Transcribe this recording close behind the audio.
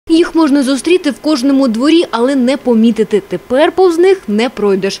Їх можна зустріти в кожному дворі, але не помітити. Тепер повз них не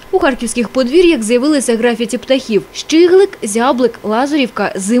пройдеш. У харківських подвір'ях з'явилися графіті птахів – щиглик, зяблик,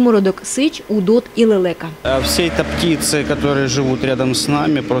 лазарівка, зимородок, сич, удот і лелека. Все это птицы, которые живут рядом с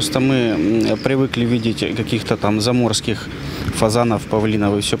нами, просто мы привыкли видеть каких-то там заморских фазанов,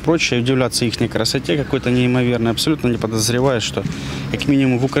 павлинов и все прочее, и удивляться их красоте какой-то неимоверной, абсолютно не подозревая, что как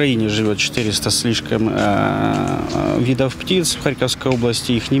минимум в Украине живет 400 с лишком видов птиц, в Харьковской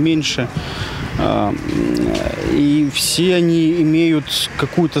области их не меньше. И все они имеют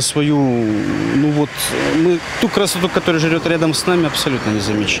какую-то свою, мы ту красоту, которая живет рядом с нами, абсолютно не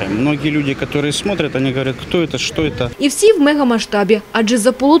замечаем. Многие люди, которые смотрят, они говорят, кто это, что это. І всі в мегамасштабі, адже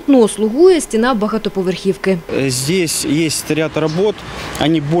за полотно слугує стіна багатоповерхівки. Здесь есть ряд работ,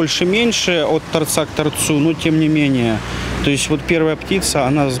 они больше-меньше от торца к торцу, но тем не менее. То есть вот первая птица,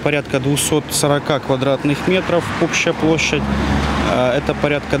 она с порядка 240 квадратных метров, общая площадь. Это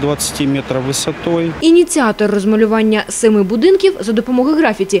порядка 20 метрів висотою. Ініціатор розмалювання 7 будинків за допомогою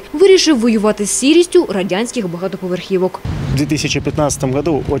графіті вирішив воювати з сірістю радянських багатоповерхівок. В 2015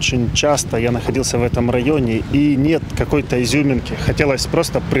 году очень часто я находился в этом районе, и нет какой-то изюминки. Хотелось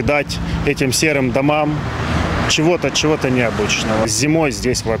просто придать этим серым домам чего-то необычного. Зимой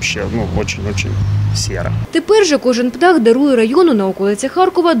здесь вообще очень-очень сіро. Тепер же кожен птах дарує району на околицях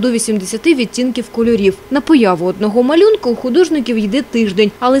Харкова до 80 відтінків кольорів. На появу одного малюнка у художників йде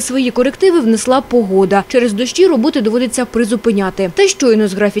тиждень, але свої корективи внесла погода. Через дощі роботи доводиться призупиняти. Та щойно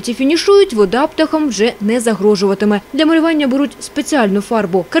з графіті фінішують, вода птахам вже не загрожуватиме. Для малювання беруть спеціальну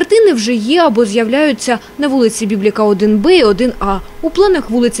фарбу. Картини вже є або з'являються на вулиці Бібліка 1Б і 1А. У планах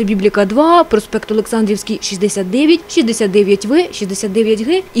вулиця Бібліка 2А, проспект Олександрівський 69, 69В,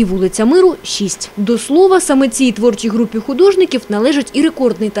 69Г і вулиця Миру 6. До слова, саме цій творчій групі художників належать і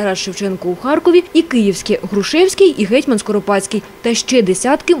рекордний Тарас Шевченко у Харкові, і київські Грушевський, і гетьман Скоропадський, та ще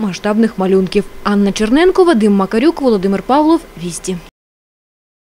десятки масштабних малюнків. Анна Черненко, Вадим Макарюк, Володимир Павлов, Вісті.